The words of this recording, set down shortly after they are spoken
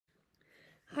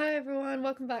and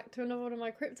welcome back to another one of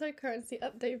my cryptocurrency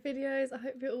update videos. I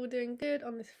hope you're all doing good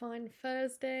on this fine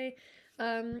Thursday.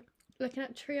 Looking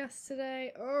at Trias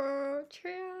today. Oh,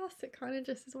 Trias! It kind of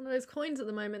just is one of those coins at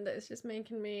the moment that is just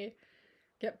making me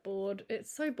get bored.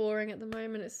 It's so boring at the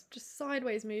moment. It's just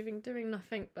sideways moving, doing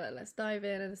nothing. But let's dive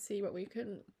in and see what we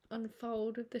can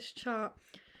unfold with this chart.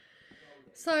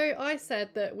 So I said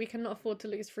that we cannot afford to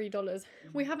lose $3.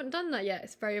 We haven't done that yet.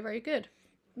 It's very, very good.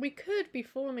 We could be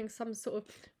forming some sort of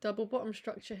double bottom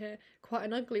structure here. Quite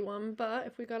an ugly one, but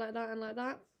if we go like that and like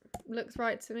that, looks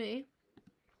right to me.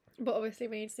 But obviously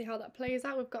we need to see how that plays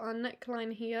out. We've got our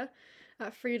neckline here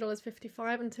at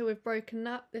 $3.55 until we've broken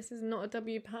that. This is not a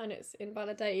W pattern, it's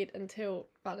invalidated until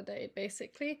validated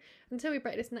basically, until we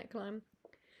break this neckline.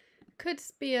 Could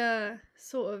be a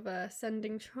sort of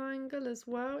ascending triangle as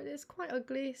well. It's quite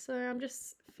ugly, so I'm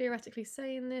just theoretically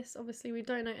saying this. Obviously we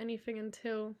don't know anything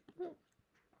until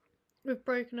we've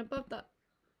broken above that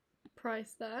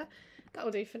price there. That'll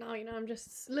do for now, you know. I'm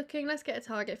just looking. Let's get a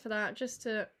target for that just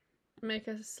to make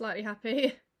us slightly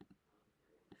happy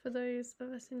for those of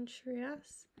us in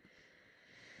Trias.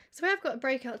 So we have got a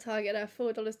breakout target there,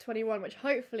 $4.21, which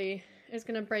hopefully is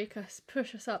going to break us,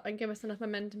 push us up and give us enough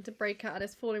momentum to break out of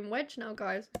this falling wedge now,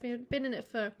 guys. We've been in it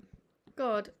for,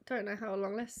 God, don't know how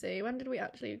long. Let's see. When did we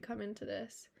actually come into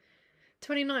this?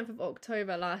 29th of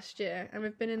October last year, and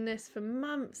we've been in this for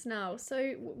months now.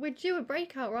 So we're due a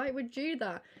breakout, right? We're due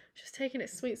that. Just taking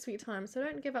its sweet, sweet time. So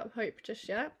don't give up hope just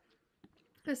yet.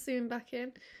 Let's zoom back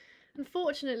in.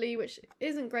 Unfortunately, which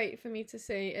isn't great for me to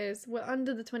see, is we're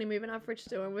under the 20 moving average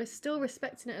still, and we're still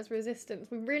respecting it as resistance.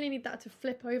 We really need that to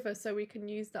flip over so we can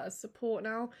use that as support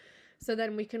now. So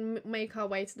then we can make our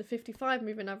way to the 55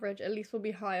 moving average. At least we'll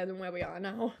be higher than where we are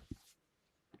now.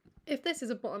 If this is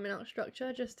a bottoming out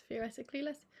structure, just theoretically,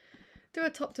 let's do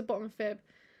a top to bottom fib.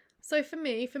 So for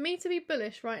me to be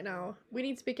bullish right now, we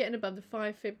need to be getting above the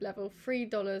 5 fib level,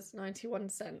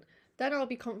 $3.91. Then I'll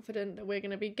be confident that we're going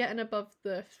to be getting above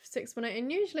the 618.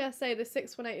 And usually I say the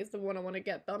 618 is the one I want to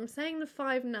get, but I'm saying the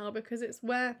 5 now because it's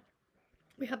where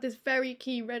we have this very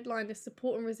key red line, this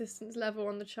support and resistance level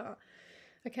on the chart.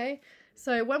 Okay,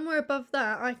 so when we're above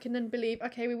that, I can then believe,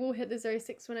 okay, we will hit the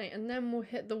 0618 and then we'll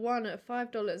hit the 1 at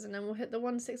 $5 and then we'll hit the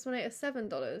 1618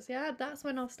 at $7. Yeah, that's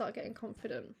when I'll start getting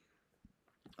confident.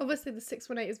 Obviously the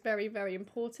 618 is very, very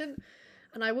important,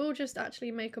 and I will just actually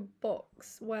make a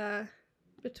box where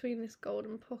between this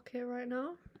golden pocket right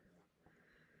now.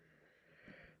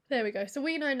 There we go. So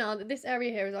we know now that this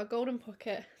area here is our golden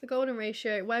pocket, the golden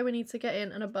ratio, where we need to get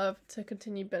in and above to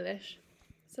continue bullish.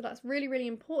 So that's really, really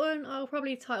important. I'll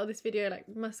probably title this video like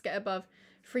must get above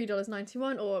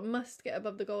 $3.91 or must get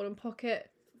above the golden pocket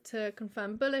to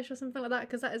confirm bullish or something like that,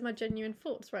 because that is my genuine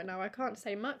thoughts right now. I can't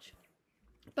say much,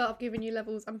 but I've given you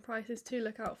levels and prices to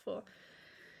look out for.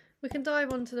 We can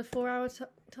dive onto the 4-hour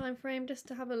time frame just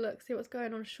to have a look, see what's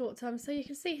going on short term. So you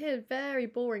can see here, very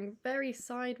boring, very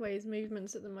sideways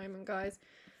movements at the moment, guys.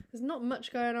 There's not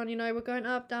much going on, you know. We're going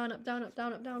up, down, up, down, up,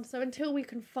 down, up, down. So until we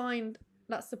can find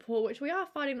that support, which we are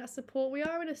finding that support, we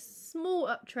are in a small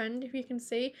uptrend. If you can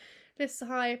see, this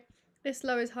high, this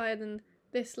low is higher than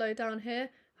this low down here,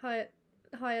 higher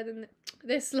than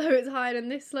this low is higher than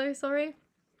this low, sorry.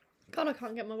 God, I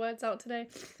can't get my words out today.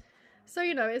 So,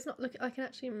 you know, it's not, look, I can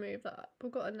actually move that up. We've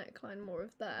got a neckline more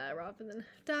of there rather than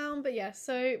down. But yeah,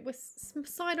 so we're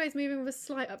sideways moving with a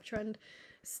slight uptrend.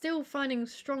 Still finding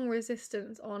strong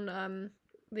resistance on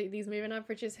these moving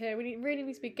averages here. We really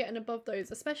need to be getting above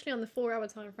those, especially on the 4-hour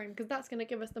time frame, because that's going to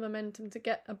give us the momentum to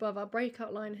get above our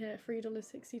breakout line here,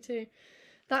 $3.62.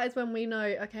 That is when we know,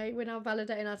 okay, we're now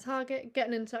validating our target,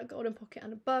 getting into that golden pocket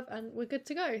and above, and we're good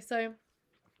to go. So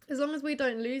as long as we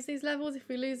don't lose these levels, if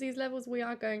we lose these levels, we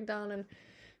are going down, and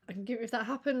I can give, if that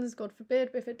happens, God forbid,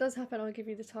 but if it does happen, I'll give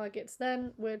you the targets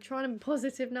then. We're trying to be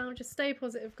positive now. Just stay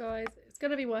positive, guys. It's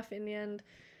going to be worth it in the end.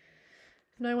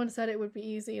 No one said it would be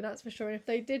easy, that's for sure. And if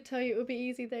they did tell you it would be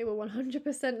easy, they were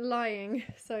 100% lying.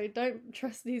 So don't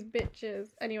trust these bitches.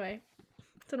 Anyway,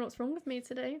 don't know what's wrong with me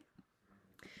today.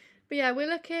 But yeah, we're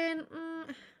looking...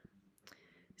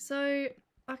 So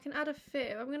I can add a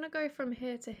fib. I'm going to go from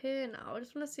here to here now. I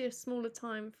just want to see a smaller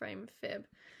time frame fib.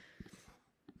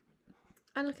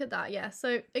 And look at that, yeah.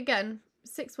 So again,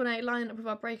 618 line up with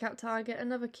our breakout target.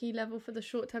 Another key level for the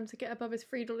short term to get above is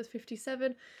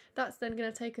 $3.57. That's then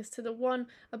going to take us to the 1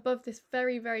 above this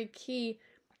very, very key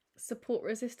support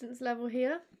resistance level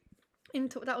here.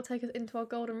 That will take us into our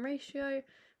golden ratio.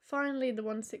 Finally, the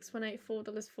 1618,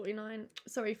 $4.49,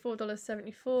 sorry,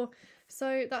 $4.74.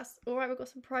 So that's all right. We've got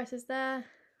some prices there.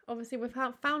 Obviously, we've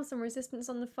found some resistance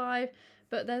on the 5,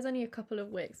 but there's only a couple of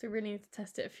wicks. We really need to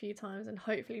test it a few times and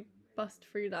hopefully bust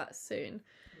through that soon.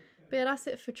 But yeah, that's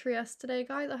it for Trias today,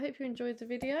 guys. I hope you enjoyed the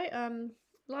video.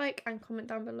 Like and comment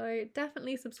down below.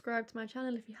 Definitely subscribe to my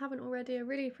channel if you haven't already. I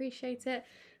really appreciate it.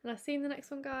 And I'll see you in the next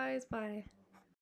one, guys. Bye.